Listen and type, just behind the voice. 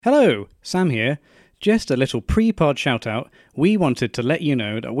Hello, Sam here. Just a little pre-pod shout-out. We wanted to let you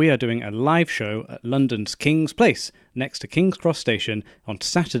know that we are doing a live show at London's King's Place, next to King's Cross Station, on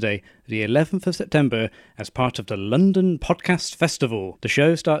Saturday, the 11th of September, as part of the London Podcast Festival. The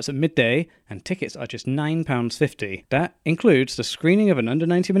show starts at midday, and tickets are just £9.50. That includes the screening of an under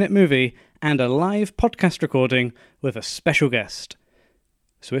 90-minute movie and a live podcast recording with a special guest.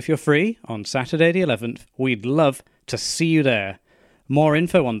 So if you're free on Saturday the 11th, we'd love to see you there. More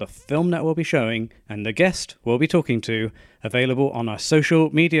info on the film that we'll be showing and the guest we'll be talking to, available on our social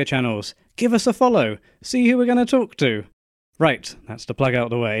media channels. Give us a follow. See who we're going to talk to. Right, that's the plug out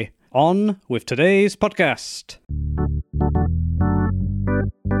the way. On with today's podcast.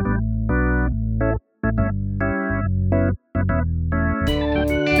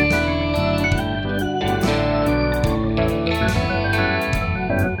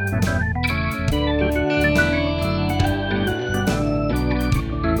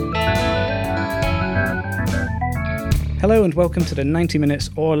 Hello and welcome to the 90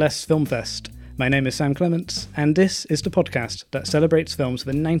 Minutes or Less Film Fest. My name is Sam Clements, and this is the podcast that celebrates films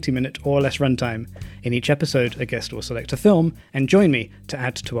with a 90-minute or less runtime. In each episode, a guest will select a film and join me to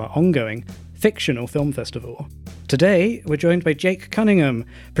add to our ongoing fictional film festival. Today, we're joined by Jake Cunningham,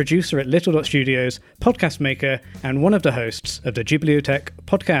 producer at Little Dot Studios, podcast maker, and one of the hosts of the Ghibliotheque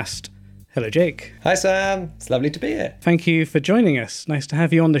podcast. Hello, Jake. Hi, Sam. It's lovely to be here. Thank you for joining us. Nice to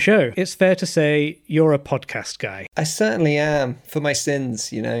have you on the show. It's fair to say you're a podcast guy. I certainly am, for my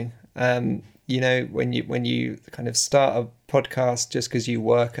sins, you know. When you kind of start a podcast just because you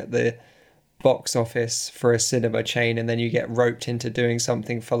work at the box office for a cinema chain and then you get roped into doing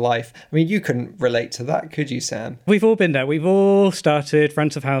something for life. I mean, you couldn't relate to that, could you, Sam? We've all been there. We've all started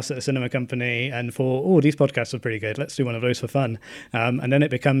front of house at a cinema company and thought, oh, these podcasts are pretty good. Let's do one of those for fun. And then it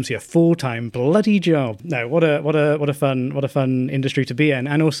becomes your full-time bloody job. No, what a fun industry to be in.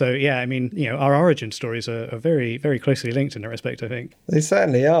 And also, yeah, I mean, you know, our origin stories are very, very closely linked in that respect, I think. They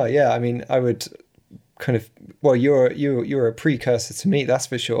certainly are. Yeah. I mean, I would kind of, well, you're a precursor to me, that's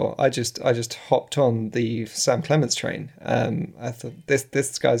for sure. I just hopped on the Sam Clements train. I thought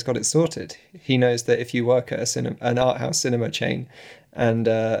this guy's got it sorted. He knows that if you work at an art house cinema chain and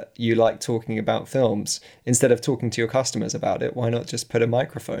you like talking about films, instead of talking to your customers about it, why not just put a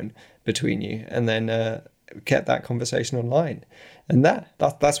microphone between you and then get that conversation online? And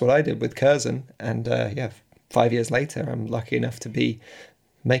that's what I did with Curzon. And 5 years later, I'm lucky enough to be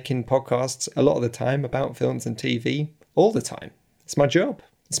making podcasts a lot of the time about films and TV all the time. It's my job.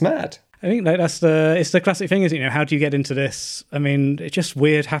 It's mad. I think it's the classic thing, is, you know, how do you get into this? I mean, it's just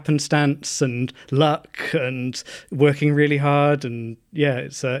weird happenstance and luck and working really hard. And yeah,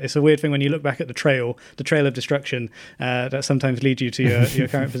 it's a weird thing when you look back at the trail of destruction that sometimes leads you to your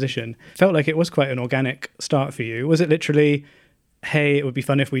current position. Felt like it was quite an organic start for you. Was it literally, hey, it would be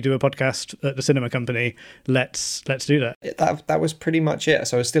fun if we do a podcast at the cinema company, let's do that? That was pretty much it.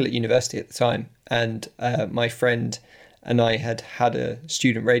 So I was still at university at the time, and my friend and I had a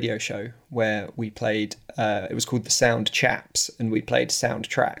student radio show where we played, it was called The Sound Chaps, and we played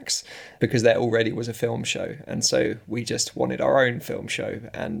soundtracks because there already was a film show. And so we just wanted our own film show,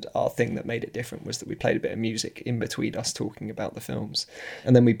 and our thing that made it different was that we played a bit of music in between us talking about the films.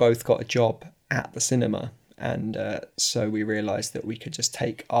 And then we both got a job at the cinema. And so we realised that we could just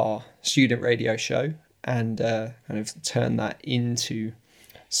take our student radio show and kind of turn that into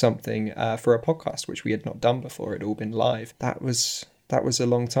something for a podcast, which we had not done before. It had all been live. That was a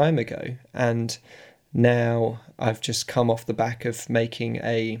long time ago. And now I've just come off the back of making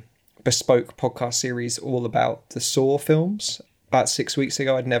a bespoke podcast series all about the Saw films. About 6 weeks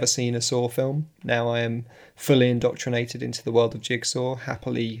ago, I'd never seen a Saw film. Now I am fully indoctrinated into the world of Jigsaw,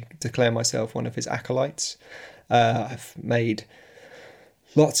 happily declare myself one of his acolytes. I've made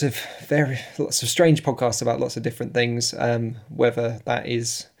lots of strange podcasts about lots of different things, whether that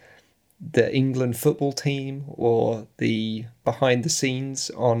is the England football team or the behind the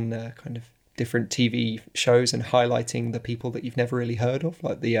scenes on kind of different TV shows and highlighting the people that you've never really heard of,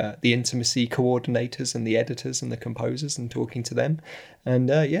 like the intimacy coordinators and the editors and the composers, and talking to them. And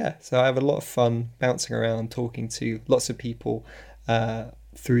so I have a lot of fun bouncing around talking to lots of people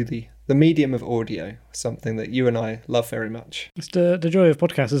through the medium of audio, something that you and I love very much. It's the joy of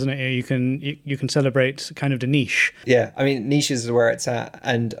podcasts, isn't it? You can celebrate kind of the niche. Yeah, I mean, niche is where it's at,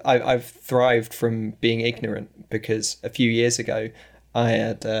 and I've thrived from being ignorant, because a few years ago I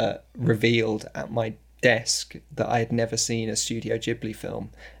had revealed at my desk that I had never seen a Studio Ghibli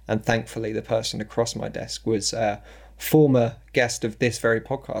film, and thankfully the person across my desk was a former guest of this very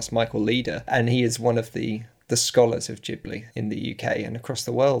podcast, Michael Leader, and he is one of the the scholars of Ghibli in the UK and across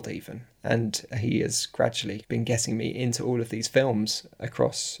the world even. And he has gradually been getting me into all of these films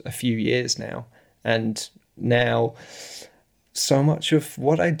across a few years now. And now so much of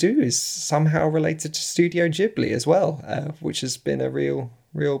what I do is somehow related to Studio Ghibli as well, which has been a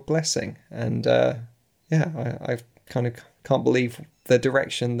real blessing. And I kind of can't believe the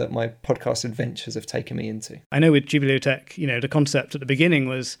direction that my podcast adventures have taken me into. I know with Ghibliotheque, the concept at the beginning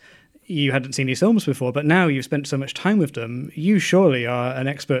was you hadn't seen these films before, but now you've spent so much time with them, you surely are an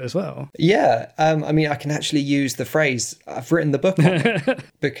expert as well. Yeah, I mean, I can actually use the phrase, I've written the book on it,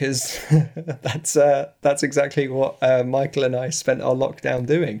 because that's exactly what Michael and I spent our lockdown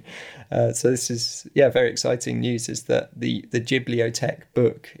doing. So this is, very exciting news, is that the Ghibliotheque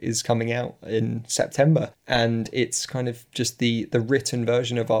book is coming out in September. And it's kind of just the written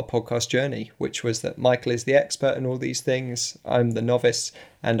version of our podcast journey, which was that Michael is the expert in all these things, I'm the novice,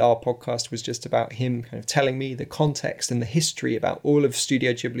 and our podcast was just about him kind of telling me the context and the history about all of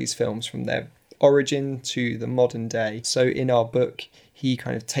Studio Ghibli's films from their origin to the modern day. So in our book, he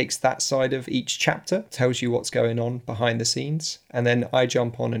kind of takes that side of each chapter, tells you what's going on behind the scenes, and then I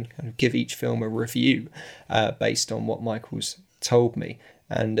jump on and kind of give each film a review based on what Michael's told me.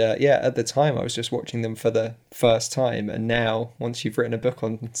 And at the time, I was just watching them for the first time. And now, once you've written a book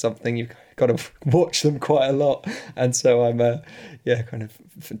on something, you've got to watch them quite a lot. And so I'm, kind of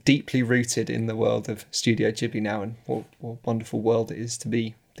deeply rooted in the world of Studio Ghibli now, and what wonderful world it is to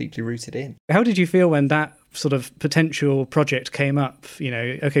be deeply rooted in. How did you feel when that sort of potential project came up?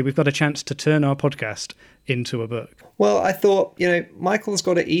 Okay, we've got a chance to turn our podcast into a book. Well, I thought, Michael's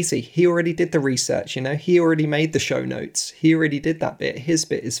got it easy. He already did the research, he already made the show notes. He already did that bit. His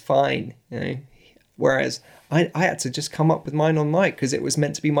bit is fine, Whereas I had to just come up with mine on mic because it was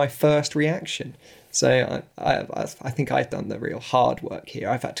meant to be my first reaction. So I think I've done the real hard work here.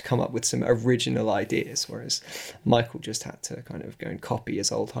 I've had to come up with some original ideas, whereas Michael just had to kind of go and copy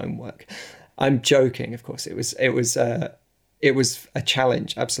his old homework. I'm joking, of course. It was a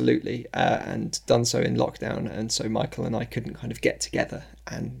challenge, absolutely, and done so in lockdown. And so Michael and I couldn't kind of get together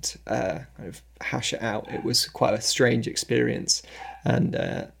and kind of hash it out. It was quite a strange experience.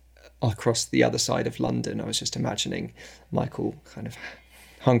 And across the other side of London, I was just imagining Michael kind of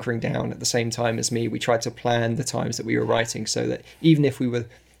hunkering down at the same time as me. We tried to plan the times that we were writing so that even if we were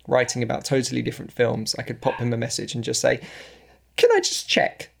writing about totally different films, I could pop him a message and just say, can I just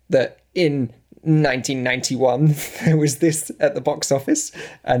check that in 1991 there was this at the box office?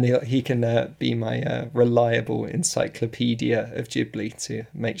 And he can be my reliable encyclopedia of Ghibli to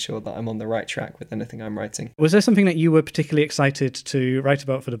make sure that I'm on the right track with anything I'm writing. Was there something that you were particularly excited to write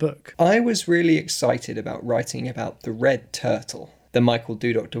about for the book? I was really excited about writing about The Red Turtle, the Michael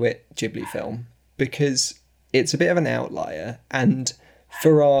Dudok de Wit Ghibli film, because it's a bit of an outlier. And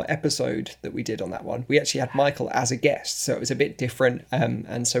for our episode that we did on that one, we actually had Michael as a guest, so it was a bit different.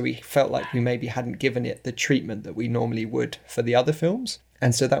 And so we felt like we maybe hadn't given it the treatment that we normally would for the other films.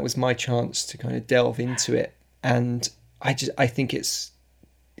 And so that was my chance to kind of delve into it. And I think it's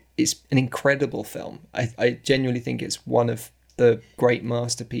an incredible film. I genuinely think it's one of the great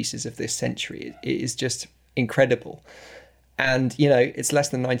masterpieces of this century. It is just incredible. And, it's less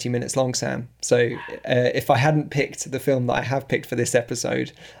than 90 minutes long, Sam. So if I hadn't picked the film that I have picked for this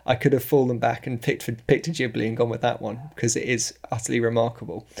episode, I could have fallen back and picked a Ghibli and gone with that one, because it is utterly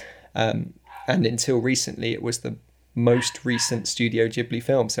remarkable. And until recently, it was the most recent Studio Ghibli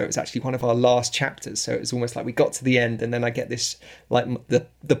film. So it was actually one of our last chapters. So it was almost like we got to the end and then I get this, like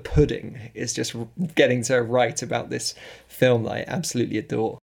the pudding is just getting to write about this film that I absolutely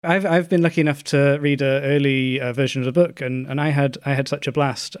adore. I've been lucky enough to read an early version of the book, and I had such a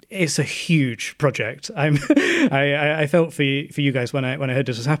blast. It's a huge project. I felt for you guys when I heard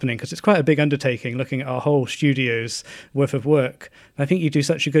this was happening, because it's quite a big undertaking, looking at our whole studio's worth of work. I think you do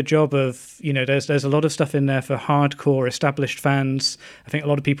such a good job of, there's a lot of stuff in there for hardcore established fans. I think a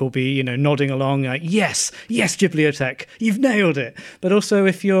lot of people will be, nodding along like, yes, Ghibliotheque, you've nailed it. But also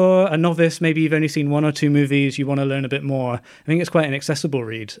if you're a novice, maybe you've only seen one or two movies, you want to learn a bit more, I think it's quite an accessible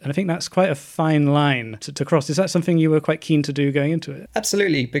read. And I think that's quite a fine line to cross. Is that something you were quite keen to do going into it?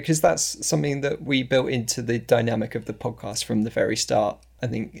 Absolutely, because that's something that we built into the dynamic of the podcast from the very start. I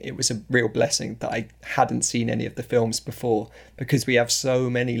think it was a real blessing that I hadn't seen any of the films before, because we have so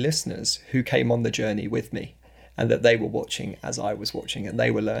many listeners who came on the journey with me, and that they were watching as I was watching and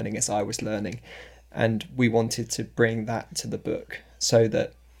they were learning as I was learning. And we wanted to bring that to the book so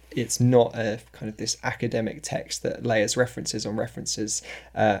that it's not a kind of this academic text that layers references on references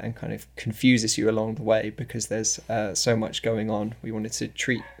and kind of confuses you along the way, because there's so much going on. We wanted to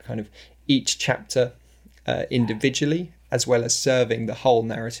treat kind of each chapter individually as well as serving the whole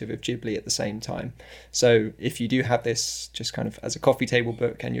narrative of Ghibli at the same time. So if you do have this just kind of as a coffee table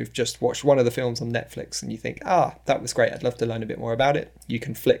book and you've just watched one of the films on Netflix and you think, that was great, I'd love to learn a bit more about it, you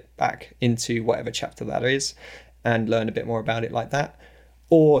can flick back into whatever chapter that is and learn a bit more about it like that.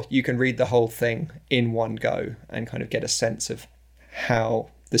 Or you can read the whole thing in one go and kind of get a sense of how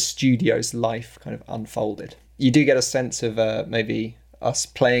the studio's life kind of unfolded. You do get a sense of maybe us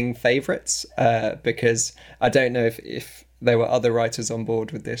playing favourites, because I don't know if there were other writers on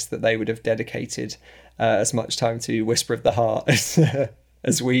board with this, that they would have dedicated as much time to Whisper of the Heart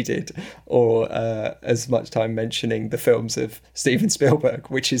as we did, or as much time mentioning the films of Steven Spielberg,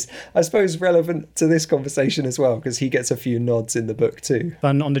 which is, I suppose, relevant to this conversation as well, because he gets a few nods in the book too.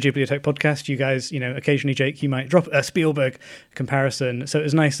 Fun on the Ghibliotheque podcast, you guys, occasionally, Jake, you might drop a Spielberg comparison. So it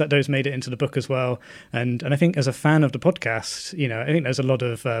was nice that those made it into the book as well. And I think as a fan of the podcast, I think there's a lot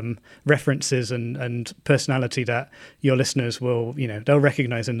of references and personality that your listeners will, they'll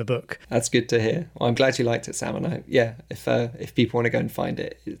recognise in the book. That's good to hear. Well, I'm glad you liked it, Sam. And if people want to go and find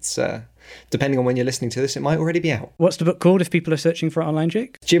it's depending on when you're listening to this, it might already be out. What's the book called if people are searching for it online,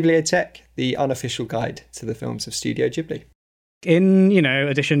 Jake? Ghibliotheque, the unofficial guide to the films of Studio Ghibli. In,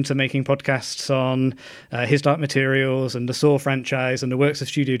 addition to making podcasts on His Dark Materials and the Saw franchise and the works of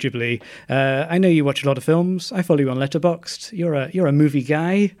Studio Ghibli, I know you watch a lot of films. I follow you on Letterboxd. You're a movie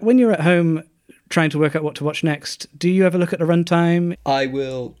guy. When you're at home trying to work out what to watch next, do you ever look at the runtime? I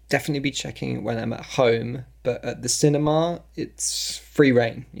will definitely be checking when I'm at home, but at the cinema, it's free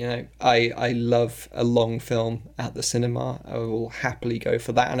reign. I love a long film at the cinema. I will happily go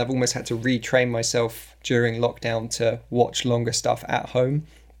for that. And I've almost had to retrain myself during lockdown to watch longer stuff at home,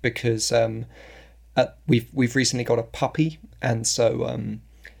 because we've recently got a puppy, and so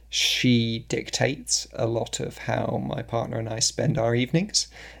she dictates a lot of how my partner and I spend our evenings.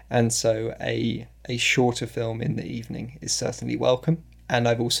 And so a shorter film in the evening is certainly welcome. And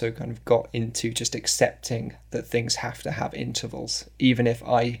I've also kind of got into just accepting that things have to have intervals, even if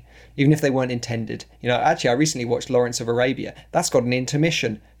they weren't intended. Actually, I recently watched Lawrence of Arabia. That's got an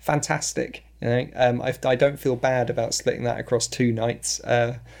intermission. Fantastic. I don't feel bad about splitting that across 2 nights,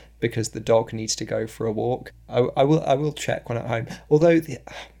 because the dog needs to go for a walk. I will check when at home. Although,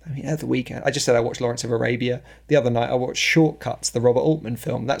 at the weekend, I just said I watched Lawrence of Arabia. The other night I watched Shortcuts, the Robert Altman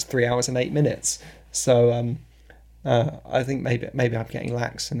film. That's 3 hours and 8 minutes. So I think maybe I'm getting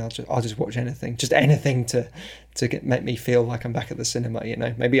lax, and I'll just watch anything to make me feel like I'm back at the cinema.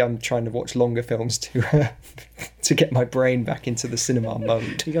 Maybe I'm trying to watch longer films to get my brain back into the cinema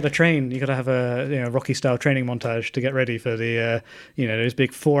mode. You got to train. You got to have a Rocky style training montage to get ready for the those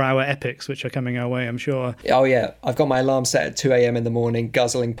big 4-hour epics which are coming our way, I'm sure. Oh yeah, I've got my alarm set at 2 a.m. in the morning,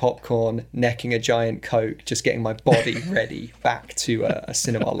 guzzling popcorn, necking a giant Coke, just getting my body ready back to a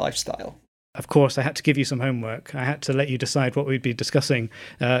cinema lifestyle. Of course, I had to give you some homework. I had to let you decide what we'd be discussing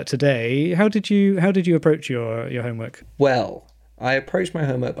today. How did you approach your homework? Well, I approached my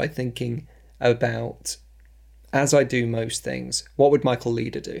homework by thinking about, as I do most things, what would Michael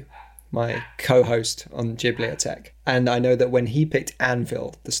Leader do? My co-host on Ghibliotheque. And I know that when he picked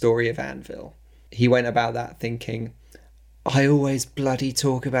Anvil, the story of Anvil, he went about that thinking, I always bloody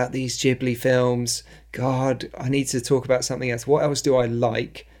talk about these Ghibli films. God, I need to talk about something else. What else do I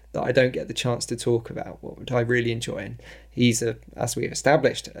like that I don't get the chance to talk about? What would I really enjoy? And he's, as we've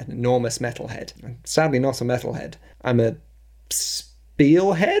established, an enormous metalhead. I'm sadly not a metalhead. I'm a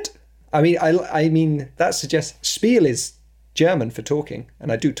Spielhead? I mean, that suggests Spiel is German for talking, and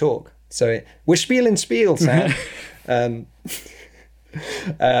I do talk. So we're Spiel, Sam. So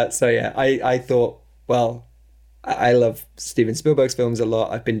yeah, I thought, well, I love Steven Spielberg's films a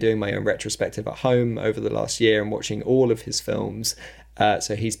lot. I've been doing my own retrospective at home over the last year and watching all of his films.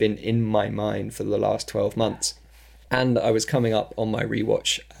 So he's been in my mind for the last 12 months. And I was coming up on my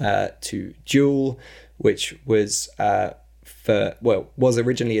rewatch to Duel, which was was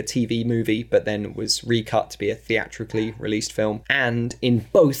originally a TV movie, but then was recut to be a theatrically released film. And in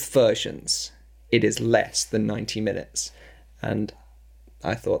both versions, it is less than 90 minutes. And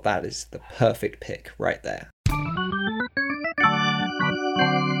I thought that is the perfect pick right there.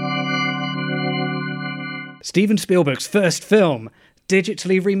 Steven Spielberg's first film,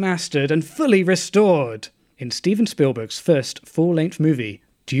 digitally remastered and fully restored. In Steven Spielberg's first full-length movie,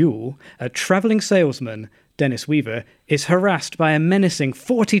 Duel, a travelling salesman, Dennis Weaver, is harassed by a menacing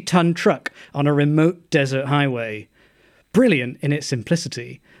 40-ton truck on a remote desert highway. Brilliant in its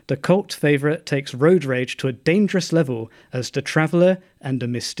simplicity, the cult favourite takes road rage to a dangerous level as the traveller and a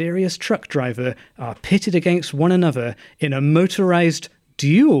mysterious truck driver are pitted against one another in a motorised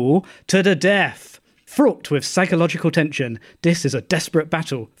duel to the death. Fraught with psychological tension, this is a desperate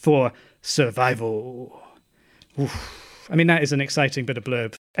battle for survival. Oof. I mean, that is an exciting bit of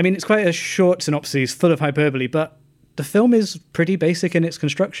blurb. I mean, it's quite a short synopsis, full of hyperbole, but the film is pretty basic in its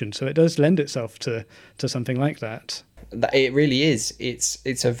construction, so it does lend itself to something like that. It really is.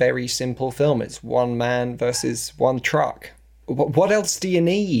 It's a very simple film. It's one man versus one truck. What else do you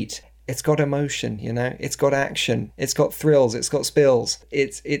need? It's got emotion, you know. It's got action. It's got thrills. It's got spills.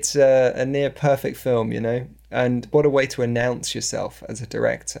 It's a near perfect film, you know. And what a way to announce yourself as a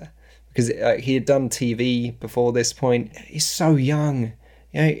director, because he had done TV before this point. He's so young,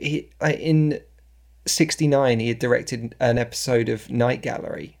 you know. In '69 he had directed an episode of Night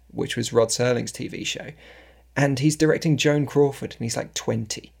Gallery, which was Rod Serling's TV show. And he's directing Joan Crawford, and he's like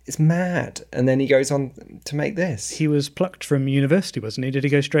 20. It's mad. And then he goes on to make this. He was plucked from university, wasn't he? Did he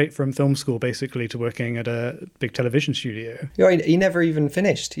go straight from film school, basically, to working at a big television studio? Yeah, he never even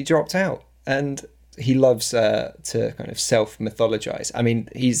finished. He dropped out. And he loves to kind of self-mythologize. I mean,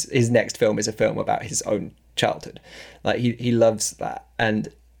 his next film is a film about his own childhood. Like, he loves that. And,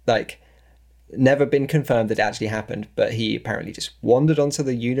 like, never been confirmed that it actually happened, but he apparently just wandered onto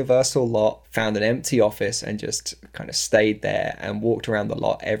the Universal lot, found an empty office, and just kind of stayed there and walked around the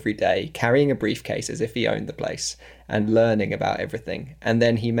lot every day, carrying a briefcase as if he owned the place and learning about everything. And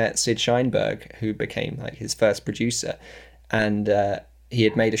then he met Sid Sheinberg, who became like his first producer, and he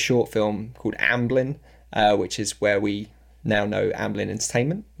had made a short film called Amblin, which is where we now know Amblin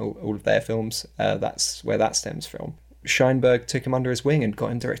Entertainment, all of their films. That's where that stems from. Sheinberg took him under his wing and got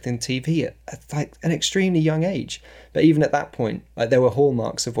him directing TV at like an extremely young age. But even at that point, like, there were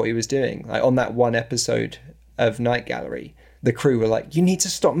hallmarks of what he was doing. Like on that one episode of Night Gallery, the crew were like, "You need to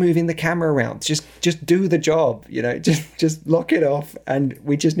stop moving the camera around. Just do the job, you know. Just lock it off, and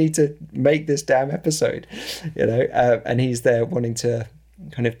we just need to make this damn episode, you know." And he's there wanting to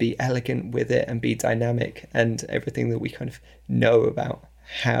kind of be elegant with it and be dynamic, and everything that we kind of know about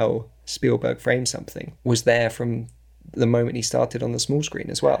how Spielberg framed something was there from the moment he started on the small screen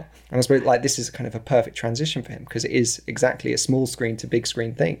as well. And I suppose like this is kind of a perfect transition for him, because it is exactly a small screen to big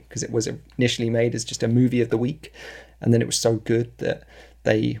screen thing, because it was initially made as just a movie of the week, and then it was so good that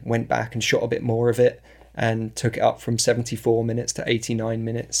they went back and shot a bit more of it and took it up from 74 minutes to 89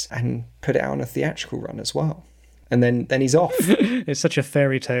 minutes and put it out on a theatrical run as well. And then he's off. It's such a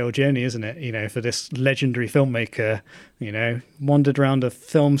fairy tale journey, isn't it? You know, for this legendary filmmaker, you know, wandered around a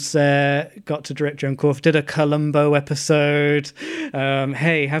film set, got to direct Joan Crawford, did a Columbo episode.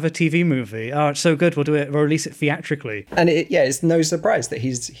 Hey, have a TV movie. Oh, it's so good. We'll release it theatrically. And it's no surprise that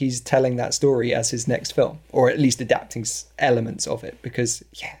he's telling that story as his next film, or at least adapting elements of it, because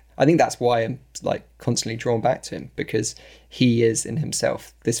I think that's why I'm like constantly drawn back to him, because he is in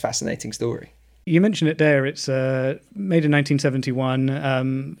himself this fascinating story. You mentioned it there. It's made in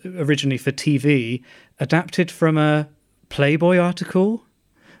 1971, originally for TV, adapted from a Playboy article.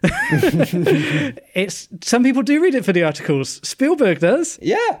 Some people do read it for the articles. Spielberg does.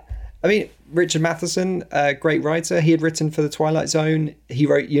 Yeah. I mean, Richard Matheson, a great writer. He had written for The Twilight Zone. He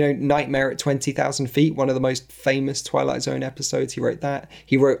wrote, Nightmare at 20,000 Feet, one of the most famous Twilight Zone episodes. He wrote that.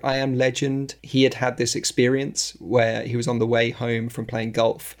 He wrote I Am Legend. He had this experience where he was on the way home from playing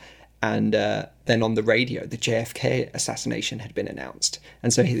golf, and then on the radio, the JFK assassination had been announced.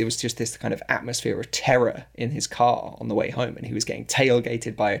 And so there was just this kind of atmosphere of terror in his car on the way home. And he was getting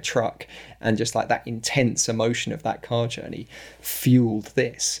tailgated by a truck. And just like that intense emotion of that car journey fueled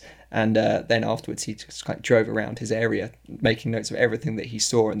this. And then afterwards, he just like drove around his area, making notes of everything that he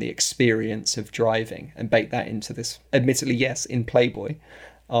saw and the experience of driving, and baked that into this, admittedly, yes, in Playboy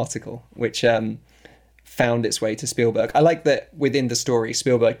article, which found its way to Spielberg. I like that within the story,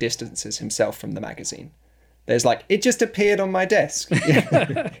 Spielberg distances himself from the magazine. There's like, it just appeared on my desk. There's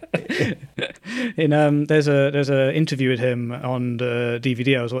a interview with him on the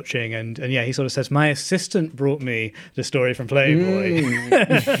DVD I was watching, and he sort of says, my assistant brought me the story from Playboy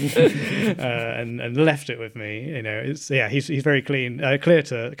and left it with me. You know, he's very clear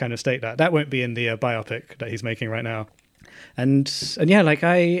to kind of state that won't be in the biopic that he's making right now. And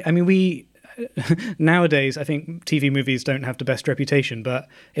we. Nowadays, I think TV movies don't have the best reputation, but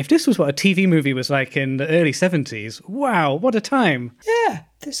if this was what a TV movie was like in the early 70s, wow, what a time. Yeah,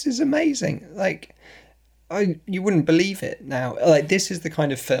 this is amazing. Like, you wouldn't believe it now. Like, this is the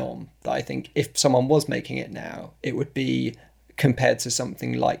kind of film that I think if someone was making it now, it would be compared to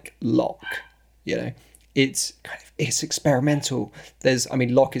something like Locke, you know? It's experimental.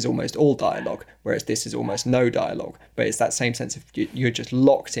 Locke is almost all dialogue, whereas this is almost no dialogue. But it's that same sense of you're just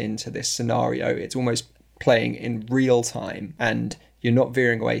locked into this scenario. It's almost playing in real time, and you're not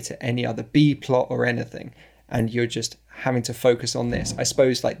veering away to any other B plot or anything. And you're just having to focus on this. I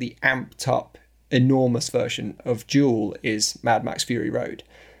suppose like the amped up, enormous version of Duel is Mad Max Fury Road.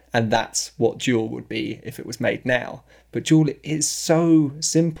 And that's what Duel would be if it was made now. But Duel is so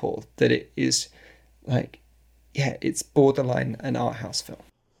simple that it is like, yeah, it's borderline an art house film.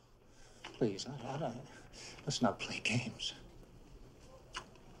 Please, let's not play games.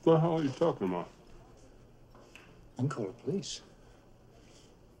 What the hell are you talking about? I can call the police.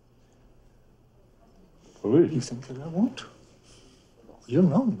 Police? You think that I won't? You're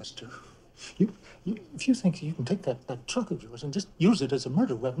wrong, mister. If you think you can take that truck of yours and just use it as a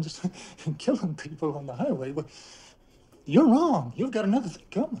murder weapon, just killing people on the highway, well, you're wrong. You've got another thing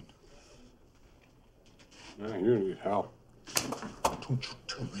coming. Man, you need help. Don't you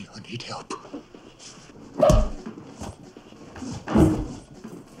tell me I need help. I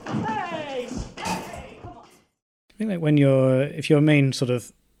think like if your main sort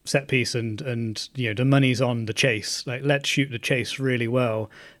of set piece and the money's on the chase, like let's shoot the chase really well,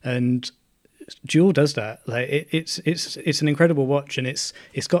 and Duel does that. Like it's an incredible watch, and it's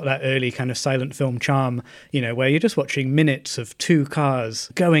got that early kind of silent film charm, where you're just watching minutes of two cars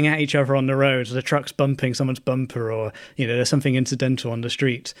going at each other on the road, the truck's bumping someone's bumper, or there's something incidental on the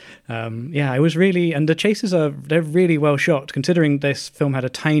street. I was really, and the chases they're really well shot considering this film had a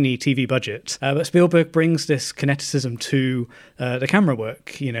tiny TV budget. But Spielberg brings this kineticism to the camera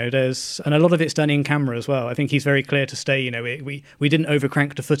work. And a lot of it's done in camera as well. I think he's very clear to say, we didn't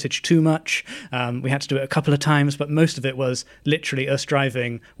overcrank the footage too much. We had to do it a couple of times, but most of it was literally us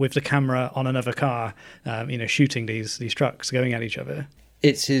driving with the camera on another car, shooting these trucks going at each other.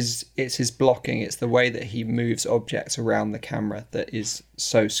 It's his blocking. It's the way that he moves objects around the camera that is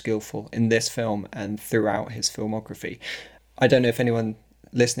so skillful in this film and throughout his filmography. I don't know if anyone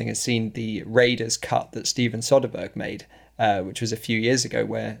listening has seen the Raiders cut that Steven Soderbergh made, which was a few years ago,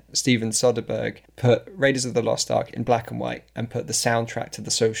 where Steven Soderbergh put Raiders of the Lost Ark in black and white and put the soundtrack to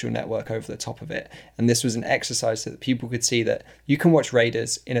The Social Network over the top of it. And this was an exercise so that people could see that you can watch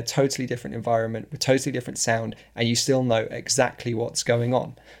Raiders in a totally different environment with totally different sound, and you still know exactly what's going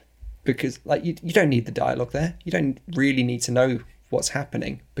on. Because you don't need the dialogue there. You don't really need to know what's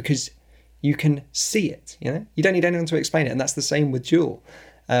happening because you can see it. You don't need anyone to explain it. And that's the same with Duel.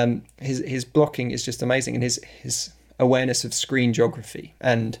 His blocking is just amazing, and his awareness of screen geography.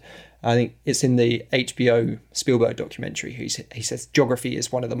 And I think it's in the HBO Spielberg documentary, he says geography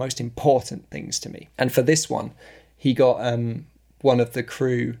is one of the most important things to me. And for this one, he got one of the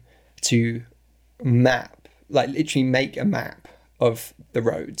crew to literally make a map of the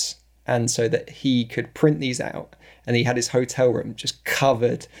roads, and so that he could print these out, and he had his hotel room just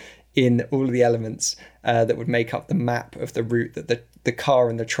covered in all of the elements that would make up the map of the route that the car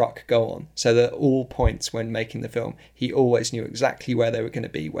and the truck go on. So that at all points when making the film, he always knew exactly where they were going to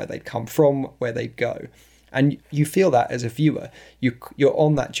be, where they'd come from, where they'd go. And you feel that as a viewer, you're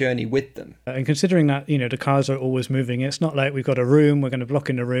on that journey with them. And considering that, the cars are always moving, it's not like we've got a room, we're going to block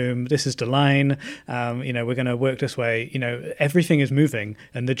in the room, this is the line, we're going to work this way. Everything is moving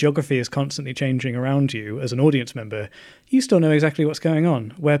and the geography is constantly changing around you as an audience member. You still know exactly what's going on,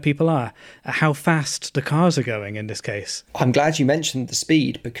 where people are, how fast the cars are going in this case. I'm glad you mentioned the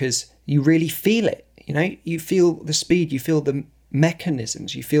speed, because you really feel it. You feel the speed, you feel the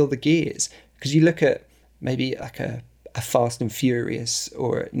mechanisms, you feel the gears. Because you look at maybe like a Fast and Furious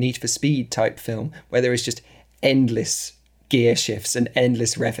or Need for Speed type film where there is just endless gear shifts and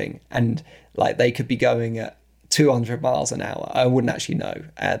endless revving, and they could be going at 200 miles an hour. I wouldn't actually know.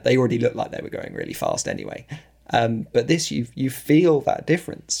 They already looked like they were going really fast anyway. But this, you feel that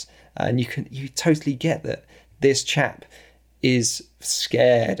difference, and you totally get that this chap is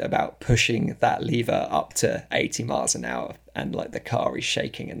scared about pushing that lever up to 80 miles an hour, and the car is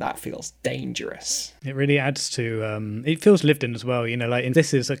shaking, and that feels dangerous. It really adds to it feels lived in as well, and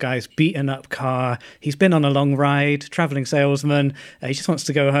this is a guy's beaten up car, he's been on a long ride, traveling salesman, he just wants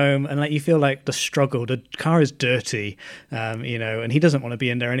to go home, and you feel like the struggle, the car is dirty, and he doesn't want to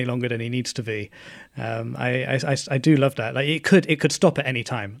be in there any longer than he needs to be. I do love that. It could stop at any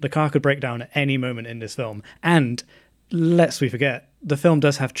time. The car could break down at any moment in this film. And lest we forget, the film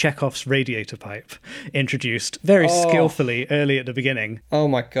does have Chekhov's radiator pipe introduced very skillfully early at the beginning. Oh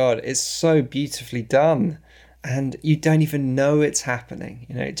my God, it's so beautifully done. And you don't even know it's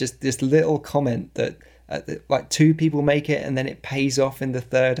happening. Just this little comment that two people make it, and then it pays off in the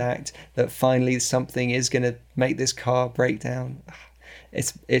third act that finally something is going to make this car break down.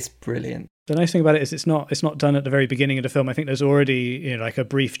 It's brilliant. The nice thing about it is it's not done at the very beginning of the film. I think there's already a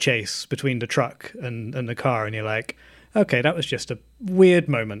brief chase between the truck and the car, and you're like, okay, that was just a weird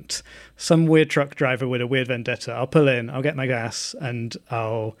moment. Some weird truck driver with a weird vendetta. I'll pull in, I'll get my gas, and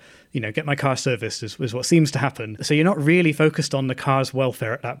I'll, get my car serviced is what seems to happen. So you're not really focused on the car's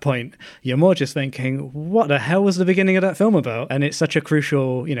welfare at that point. You're more just thinking, what the hell was the beginning of that film about? And it's such a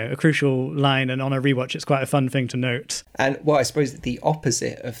crucial line, and on a rewatch, it's quite a fun thing to note. And well, I suppose the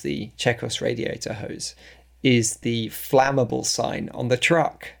opposite of the Chekhov's radiator hose is the flammable sign on the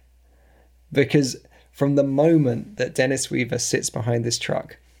truck. Because from the moment that Dennis Weaver sits behind this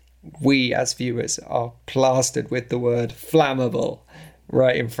truck, we as viewers are plastered with the word flammable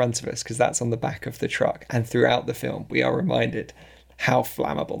right in front of us, because that's on the back of the truck. And throughout the film, we are reminded how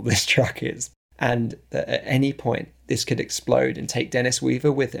flammable this truck is. And that at any point, this could explode and take Dennis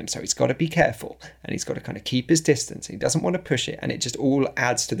Weaver with him. So he's got to be careful, and he's got to kind of keep his distance. He doesn't want to push it. And it just all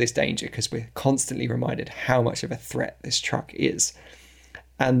adds to this danger, because we're constantly reminded how much of a threat this truck is.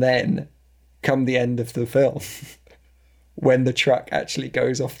 And then come the end of the film, when the truck actually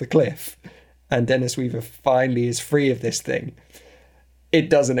goes off the cliff and Dennis Weaver finally is free of this thing, it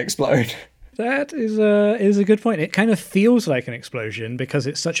doesn't explode. That is a good point. It kind of feels like an explosion because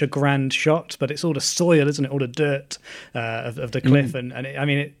it's such a grand shot, but it's all the soil, isn't it? All the dirt of the cliff.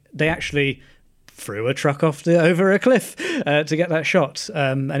 They actually threw a truck over a cliff to get that shot.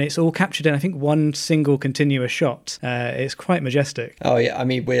 And it's all captured in, I think, one single continuous shot. It's quite majestic. Oh yeah, I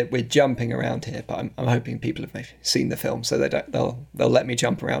mean we're jumping around here, but I'm hoping people have maybe seen the film, so they'll let me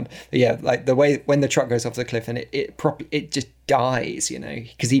jump around. But yeah, like the way when the truck goes off the cliff and it just dies,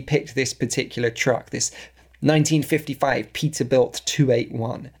 because he picked this particular truck, this 1955 Peterbilt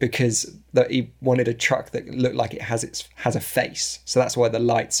 281, because he wanted a truck that looked like it has a face. So that's why the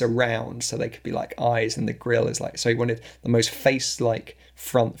lights are round, so they could be like eyes, and the grille is like. So he wanted the most face-like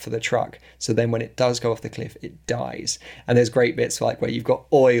front for the truck. So then when it does go off the cliff, it dies. And there's great bits like where you've got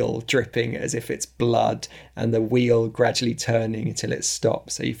oil dripping as if it's blood, and the wheel gradually turning until it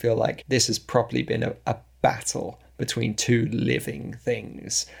stops. So you feel like this has probably been a battle between two living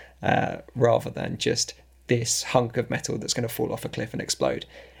things, rather than just this hunk of metal that's going to fall off a cliff and explode.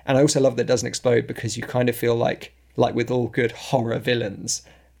 And I also love that it doesn't explode, because you kind of feel like with all good horror villains,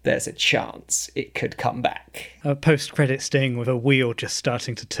 there's a chance it could come back. A post-credit sting with a wheel just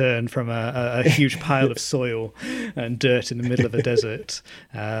starting to turn from a huge pile of soil and dirt in the middle of a desert.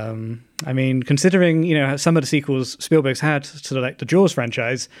 Considering some of the sequels Spielberg's had to the Jaws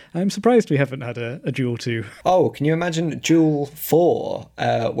franchise, I'm surprised we haven't had a Duel 2. Oh, can you imagine Duel 4,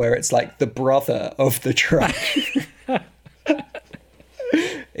 where it's like the brother of the truck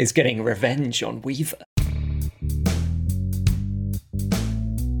is getting revenge on Weaver?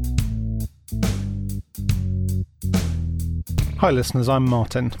 Hi listeners, I'm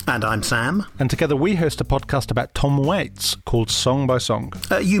Martin. And I'm Sam. And together we host a podcast about Tom Waits called Song by Song.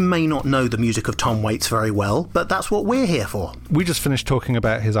 You may not know the music of Tom Waits very well, but that's what we're here for. We just finished talking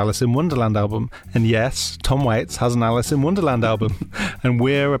about his Alice in Wonderland album, and yes, Tom Waits has an Alice in Wonderland album, and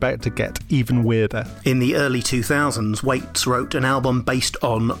we're about to get even weirder. In the early 2000s, Waits wrote an album based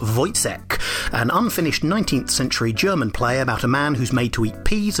on Wojciech, an unfinished 19th century German play about a man who's made to eat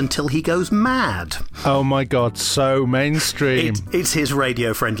peas until he goes mad. Oh my god, so mainstream. It's his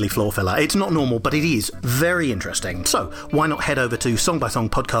radio-friendly floor filler. It's not normal, but it is very interesting. So, why not head over to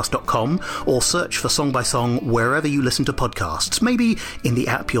songbysongpodcast.com or search for Song by Song wherever you listen to podcasts, maybe in the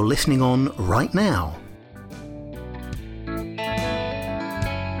app you're listening on right now.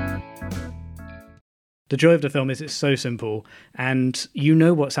 The joy of the film is it's so simple, and you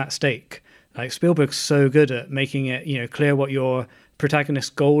know what's at stake. Like, Spielberg's so good at making it, clear what your protagonist's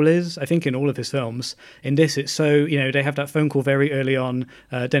goal is, I think, in all of his films. In this, it's so, they have that phone call very early on.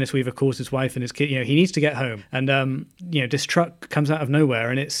 Dennis Weaver calls his wife and his kid, he needs to get home. And, this truck comes out of nowhere,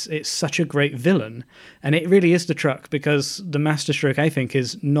 and it's such a great villain. And it really is the truck, because the masterstroke, I think,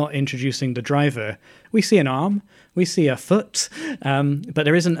 is not introducing the driver. We see an arm, we see a foot, but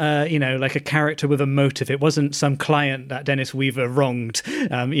there isn't a character with a motive. It wasn't some client that Dennis Weaver wronged,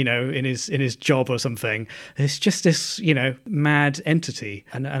 in his job or something. It's just this, mad entity,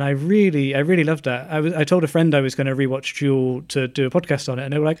 and I really loved that. I told a friend I was going to rewatch Duel to do a podcast on it,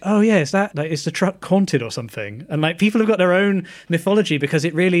 and they were like, "Oh yeah, is the truck haunted or something?" And people have got their own mythology, because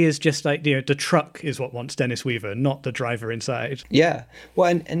it really is just the truck is what wants Dennis Weaver, not the driver inside. Yeah,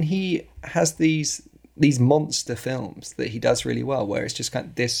 well, and he has these monster films that he does really well, where it's just kind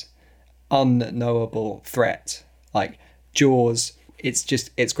of this unknowable threat, like Jaws.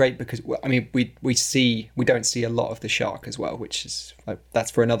 It's great because we don't see a lot of the shark as well, which is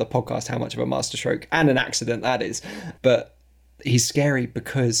that's for another podcast how much of a masterstroke and an accident that is. But he's scary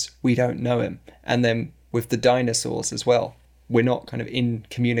because we don't know him. And then with the dinosaurs as well, we're not kind of in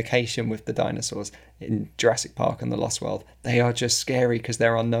communication with the dinosaurs in Jurassic Park and The Lost World. They are just scary because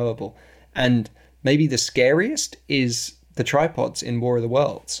they're unknowable. And maybe the scariest is the tripods in War of the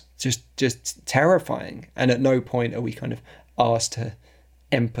Worlds. Just terrifying. And at no point are we kind of asked to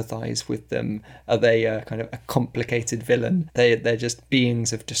empathize with them. Are they kind of a complicated villain? They're just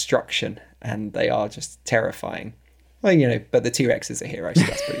beings of destruction, and they are just terrifying. Well, you know, but the T-Rex is a hero, so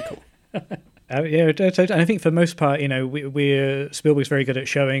that's pretty cool. Yeah, and I think for the most part, you know, we're Spielberg's very good at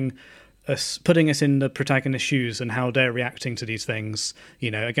showing us, putting us in the protagonist's shoes and how they're reacting to these things. You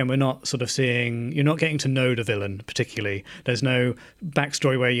know, again, we're not sort of seeing, you're not getting to know the villain particularly. There's no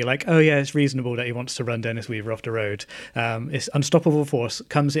backstory where you're like, oh yeah, it's reasonable that he wants to run Dennis Weaver off the road. It's unstoppable force,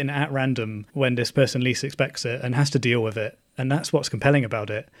 comes in at random when this person least expects it and has to deal with it. And that's what's compelling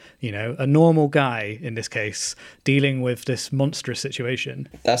about it. You know, a normal guy in this case dealing with this monstrous situation.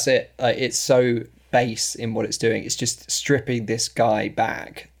 That's it. It's so base in what it's doing. It's just stripping this guy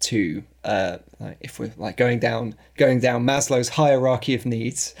back to if we're like going down Maslow's hierarchy of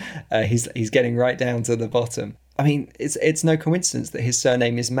needs, he's getting right down to the bottom. I mean, it's no coincidence that his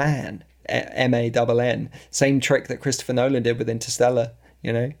surname is Mann, M-A-N-N. Same trick that Christopher Nolan did with Interstellar.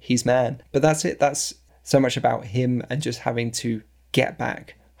 You know, he's Mann. But that's it. That's so much about him and just having to get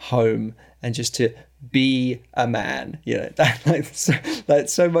back home and just to be a man. You know, like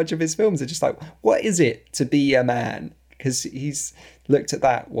so much of his films are just like, what is it to be a man? Because he's looked at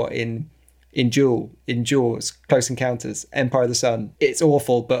that, in Jaws, Close Encounters, Empire of the Sun. It's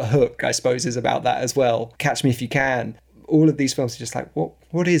awful, but Hook, I suppose, is about that as well. Catch Me If You Can. All of these films are just like,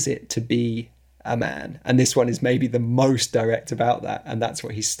 what is it to be a man? And this one is maybe the most direct about that, and that's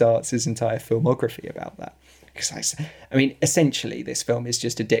what he starts his entire filmography about that. Because I mean, essentially, this film is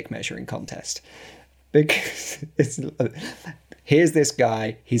just a dick measuring contest. Because here's this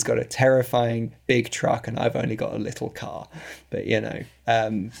guy, he's got a terrifying big truck, and I've only got a little car. But you know,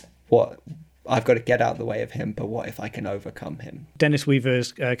 what? I've got to get out of the way of him, but what if I can overcome him? Dennis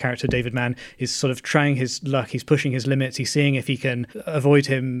Weaver's character, David Mann, is sort of trying his luck. He's pushing his limits. He's seeing if he can avoid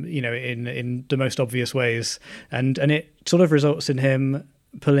him, you know, in the most obvious ways. And it sort of results in him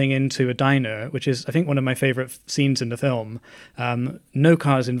pulling into a diner, which is, I think, one of my favourite scenes in the film. No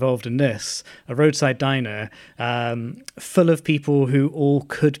cars involved in this. A roadside diner full of people who all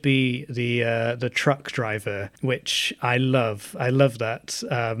could be the truck driver, which I love. I love that.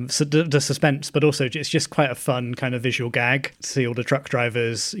 So the suspense, but also it's just quite a fun kind of visual gag to see all the truck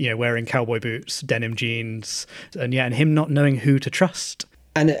drivers, you know, wearing cowboy boots, denim jeans, and him not knowing who to trust.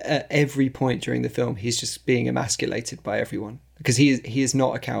 And at every point during the film, he's just being emasculated by everyone. Because he is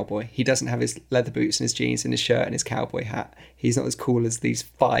not a cowboy. He doesn't have his leather boots and his jeans and his shirt and his cowboy hat. He's not as cool as these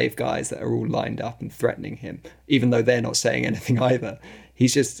 5 guys that are all lined up and threatening him, even though they're not saying anything either.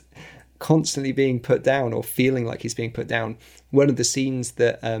 He's just constantly being put down, or feeling like he's being put down. One of the scenes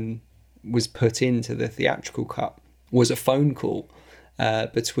that was put into the theatrical cut was a phone call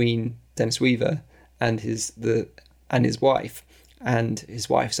between Dennis Weaver and his wife. And his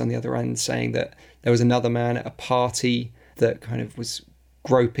wife's on the other end saying that there was another man at a party that kind of was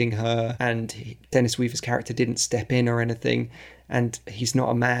groping her, and Dennis Weaver's character didn't step in or anything, and he's not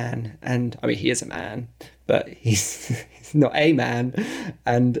a man. And I mean, he is a man, but he's not a man.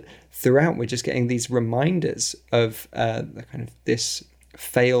 And throughout, we're just getting these reminders of the kind of this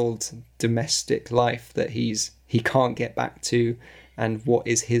failed domestic life that he can't get back to, and what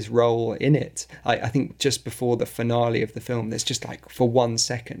is his role in it. I think just before the finale of the film, there's just like, for 1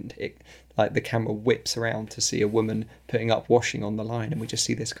 second, like the camera whips around to see a woman putting up washing on the line, and we just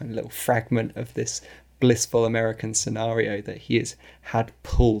see this kind of little fragment of this blissful American scenario that he has had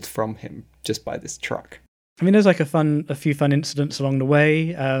pulled from him just by this truck. I mean, there's like a few fun incidents along the way.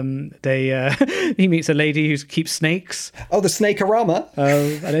 He meets a lady who keeps snakes. Oh, the Snake-orama.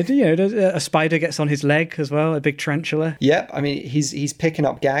 And a spider gets on his leg as well, a big tarantula. Yep, I mean, he's picking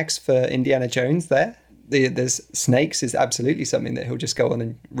up gags for Indiana Jones there. There's snakes is absolutely something that he'll just go on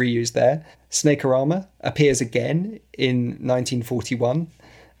and reuse there. Snake-orama appears again in 1941,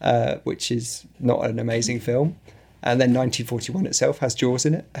 which is not an amazing film. And then 1941 itself has Jaws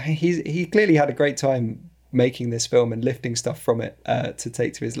in it. He clearly had a great time making this film and lifting stuff from it to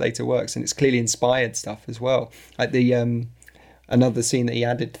take to his later works, and it's clearly inspired stuff as well. Like the another scene that he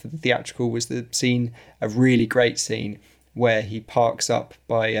added to the theatrical was the scene, a really great scene, where he parks up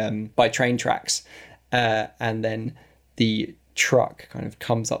by train tracks, and then the truck kind of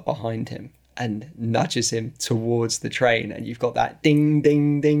comes up behind him and nudges him towards the train, and you've got that ding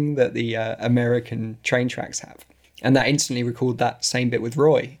ding ding that the American train tracks have. And that instantly recalled that same bit with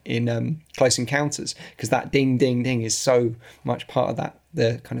Roy in Close Encounters, because that ding, ding, ding is so much part of that,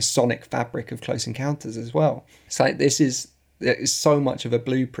 the kind of sonic fabric of Close Encounters as well. It's like this is there is so much of a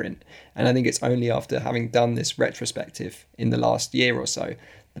blueprint. And I think it's only after having done this retrospective in the last year or so,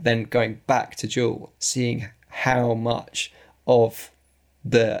 then going back to Duel, seeing how much of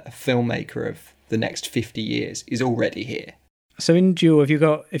the filmmaker of the next 50 years is already here. So in Duel,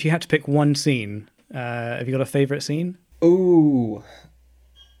 if you had to pick one scene, have you got a favourite scene? Ooh,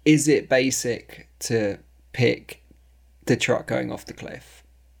 is it basic to pick the truck going off the cliff?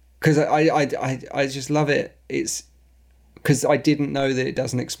 Because I just love it. It's because I didn't know that it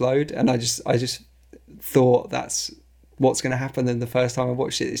doesn't explode, and I just thought that's what's going to happen. And the first time I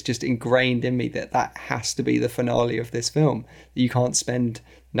watched it, it's just ingrained in me that has to be the finale of this film. You can't spend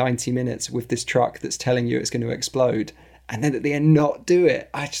 90 minutes with this truck that's telling you it's going to explode, and then at the end not do it.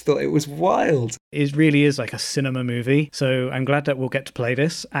 I just thought it was wild. It really is like a cinema movie. So I'm glad that we'll get to play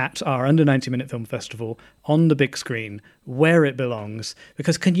this at our Under 90 Minute Film Festival on the big screen, where it belongs.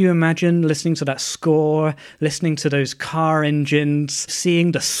 Because can you imagine listening to that score, listening to those car engines,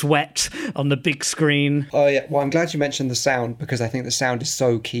 seeing the sweat on the big screen? Oh yeah, well I'm glad you mentioned the sound, because I think the sound is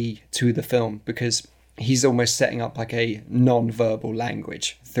so key to the film, because he's almost setting up like a non-verbal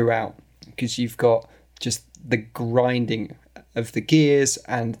language throughout, because you've got just the grinding of the gears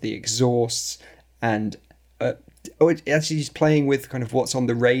and the exhausts, and actually he's playing with kind of what's on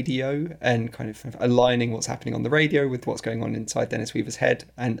the radio and kind of aligning what's happening on the radio with what's going on inside Dennis Weaver's head.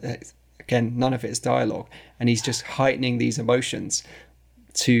 And again, none of it is dialogue, and he's just heightening these emotions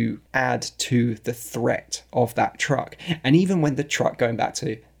to add to the threat of that truck. And even when the truck, going back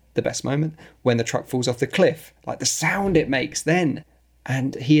to the best moment, when the truck falls off the cliff, like the sound it makes then.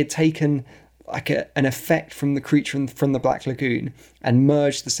 And he had taken like an effect from the creature from the Black Lagoon and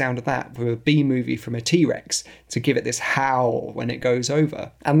merged the sound of that with a B movie from a T-Rex to give it this howl when it goes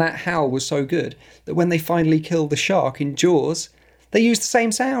over. And that howl was so good that when they finally kill the shark in Jaws, they used the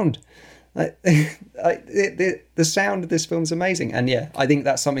same sound. The sound of this film is amazing. And yeah, I think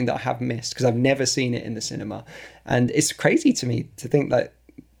that's something that I have missed, because I've never seen it in the cinema. And it's crazy to me to think that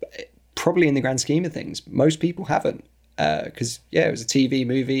probably in the grand scheme of things, most people haven't. Because it was a TV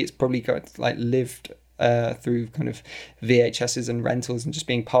movie. It's probably got like lived through kind of VHSs and rentals and just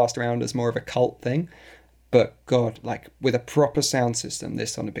being passed around as more of a cult thing. But God, like with a proper sound system,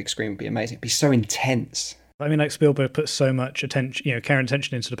 this on a big screen would be amazing. It'd be so intense. I mean, like Spielberg puts so much attention, care and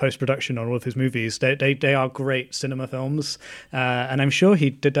attention into the post-production on all of his movies. They are great cinema films, and I'm sure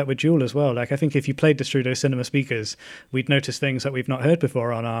he did that with Duel as well. Like, I think if you played this through those cinema speakers, we'd notice things that we've not heard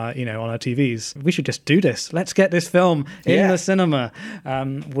before on our, on our TVs. We should just do this. Let's get this film in the cinema.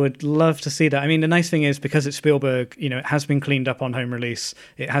 Would love to see that. I mean, the nice thing is, because it's Spielberg, it has been cleaned up on home release.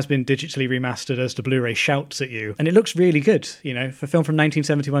 It has been digitally remastered as the Blu-ray shouts at you, and it looks really good. For film from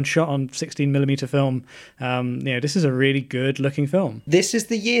 1971, shot on 16mm film. This is a really good looking film. This is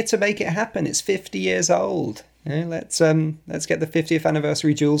the year to make it happen. It's 50 years old. Let's get the 50th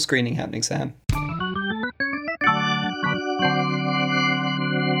anniversary Duel screening happening, Sam.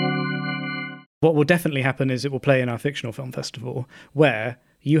 What will definitely happen is it will play in our fictional film festival, where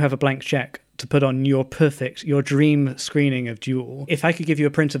you have a blank check to put on your dream screening of Duel. If I could give you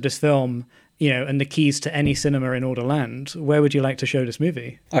a print of this film, and the keys to any cinema in Orderland, where would you like to show this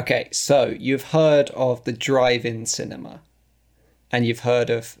movie? Okay, so you've heard of the drive-in cinema, and you've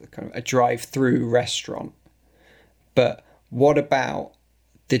heard of kind of a drive-through restaurant. But what about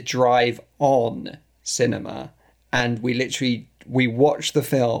the drive-on cinema? And we watch the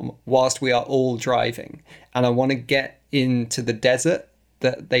film whilst we are all driving. And I want to get into the desert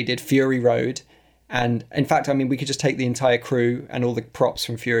that they did Fury Road. And in fact, I mean, we could just take the entire crew and all the props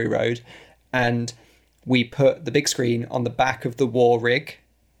from Fury Road, and we put the big screen on the back of the war rig,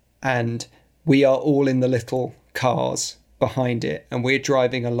 and we are all in the little cars behind it, and we're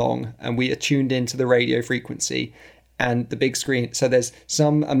driving along, and we are tuned into the radio frequency and the big screen. So there's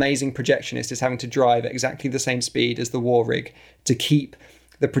some amazing projectionist is having to drive at exactly the same speed as the war rig to keep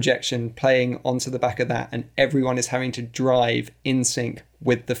the projection playing onto the back of that, and everyone is having to drive in sync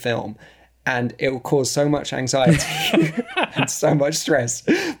with the film. And it will cause so much anxiety and so much stress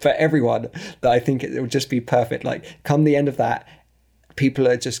for everyone that I think it will just be perfect. Like, come the end of that, people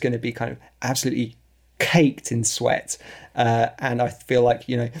are just going to be kind of absolutely caked in sweat. And I feel like,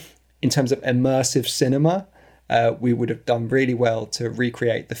 in terms of immersive cinema, we would have done really well to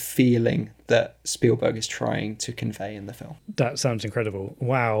recreate the feeling that Spielberg is trying to convey in the film. That sounds incredible.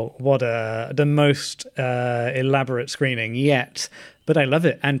 Wow, what the most elaborate screening yet. But I love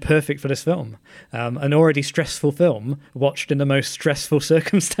it, and perfect for this film. An already stressful film watched in the most stressful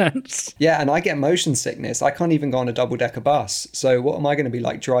circumstance. Yeah, and I get motion sickness. I can't even go on a double-decker bus. So what am I going to be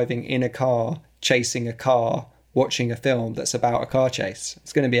like driving in a car, chasing a car watching a film that's about a car chase.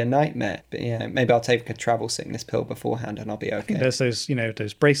 It's going to be a nightmare. But yeah, maybe I'll take a travel sickness pill beforehand and I'll be okay. There's those,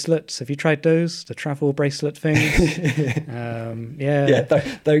 those bracelets. Have you tried those? The travel bracelet things? Yeah.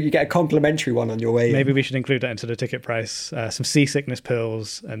 Though you get a complimentary one on your way. Maybe we should include that into the ticket price. Some seasickness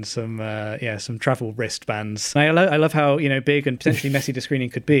pills and some travel wristbands. I love how, big and potentially messy the screening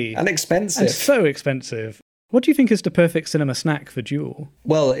could be. And expensive. And so expensive. What do you think is the perfect cinema snack for Duel?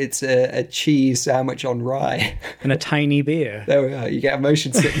 Well, it's a cheese sandwich on rye. And a tiny beer. There we are. You get a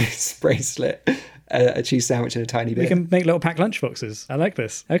motion sickness bracelet, a cheese sandwich and a tiny beer. We can make little packed lunchboxes. I like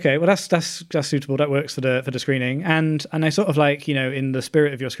this. Okay, well that's suitable. That works for the screening. And I sort of like, in the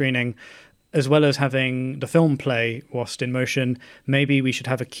spirit of your screening, as well as having the film play whilst in motion, maybe we should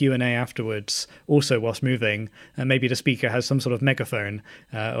have a Q&A afterwards, also whilst moving, and maybe the speaker has some sort of megaphone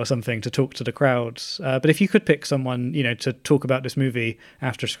or something to talk to the crowds. But if you could pick someone, to talk about this movie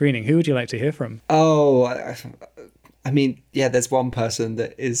after screening, who would you like to hear from? Oh, I mean, yeah, there's one person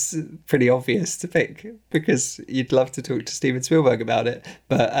that is pretty obvious to pick because you'd love to talk to Steven Spielberg about it.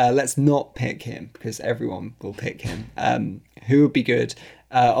 But let's not pick him because everyone will pick him. Who would be good?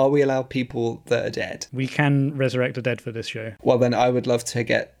 Are we allowed people that are dead? We can resurrect the dead for this show. Well, then I would love to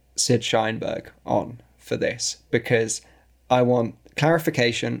get Sid Sheinberg on for this because I want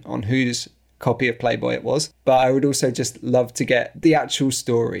clarification on whose copy of Playboy it was. But I would also just love to get the actual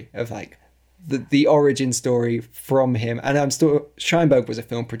story of like the origin story from him. And Sheinberg was a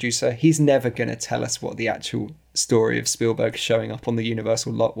film producer. He's never going to tell us what the actual story of Spielberg showing up on the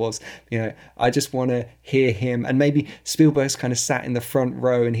Universal lot was. I just want to hear him, and maybe Spielberg's kind of sat in the front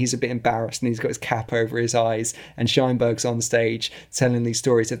row and he's a bit embarrassed and he's got his cap over his eyes, and Scheinberg's on stage telling these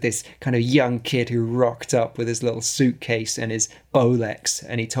stories of this kind of young kid who rocked up with his little suitcase and his Bolex,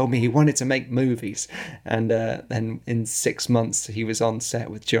 and he told me he wanted to make movies, and then in 6 months he was on set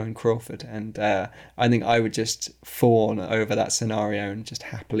with Joan Crawford, and I think I would just fawn over that scenario and just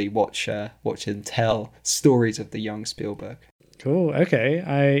happily watch him tell stories of the young Spielberg. Cool. Okay.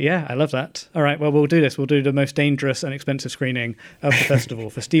 I love that. All right. Well, we'll do this. We'll do the most dangerous and expensive screening of the festival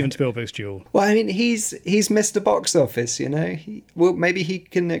for Steven Spielberg's Duel. Well, I mean, he's Mr. Box Office, maybe he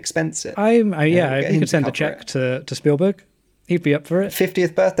can expense it. If he could send a check to Spielberg, he'd be up for it.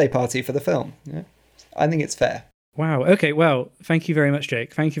 50th birthday party for the film. Yeah. I think it's fair. Wow. Okay. Well, thank you very much,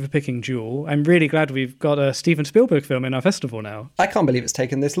 Jake. Thank you for picking Duel. I'm really glad we've got a Steven Spielberg film in our festival now. I can't believe it's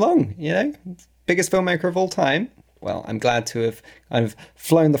taken this long, Biggest filmmaker of all time. Well, I'm glad to have kind of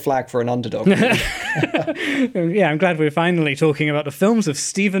flown the flag for an underdog. Yeah, I'm glad we're finally talking about the films of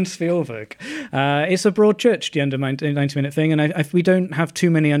Steven Spielberg. It's a broad church, the under 90-minute thing, and we don't have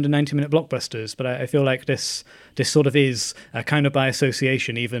too many under 90-minute blockbusters, but I feel like this sort of is kind of by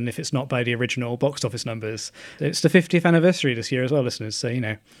association, even if it's not by the original box office numbers. It's the 50th anniversary this year as well, listeners, so,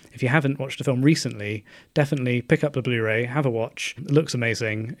 if you haven't watched the film recently, definitely pick up the Blu-ray, have a watch. It looks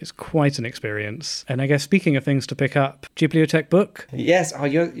amazing. It's quite an experience. And I guess speaking of things to pick up, Bibliothèque book. Yes,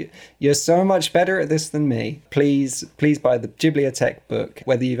 you're so much better at this than me. Please buy the Bibliothèque book,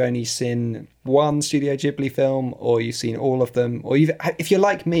 whether you've only seen one Studio Ghibli film or you've seen all of them, or if you're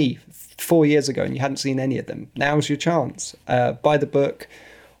like me 4 years ago and you hadn't seen any of them, now's your chance. Buy the book,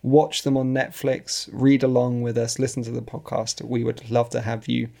 watch them on Netflix, read along with us, listen to the podcast. We would love to have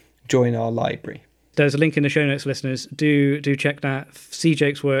you join our library. There's a link in the show notes, listeners. Do check that. See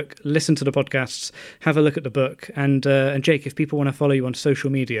Jake's work, listen to the podcasts, have a look at the book. And Jake, if people want to follow you on social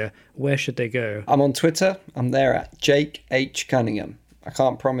media, where should they go? I'm on Twitter. I'm there at Jake H. Cunningham. I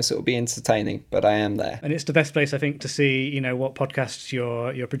can't promise it will be entertaining, but I am there. And it's the best place, I think, to see, what podcasts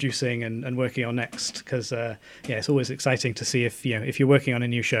you're producing and working on next. Because, it's always exciting to see if you're working on a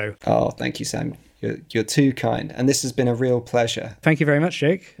new show. Oh, thank you, Sam. You're too kind. And this has been a real pleasure. Thank you very much,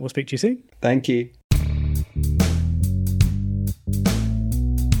 Jake. We'll speak to you soon. Thank you.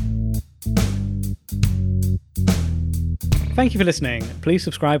 Thank you for listening. Please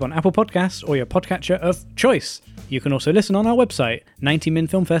subscribe on Apple Podcasts or your podcatcher of choice. You can also listen on our website,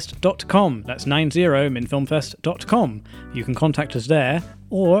 90minfilmfest.com. That's 90minfilmfest.com. You can contact us there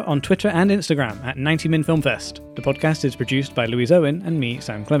or on Twitter and Instagram at 90minfilmfest. The podcast is produced by Louise Owen and me,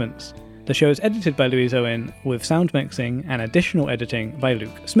 Sam Clements. The show is edited by Louise Owen with sound mixing and additional editing by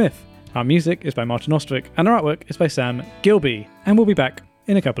Luke Smith. Our music is by Martin Ostwick and our artwork is by Sam Gilby. And we'll be back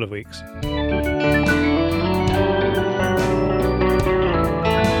in a couple of weeks.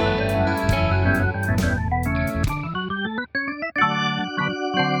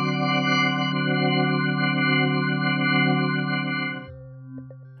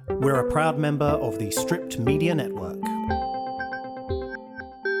 We're a proud member of the Stripped Media Network.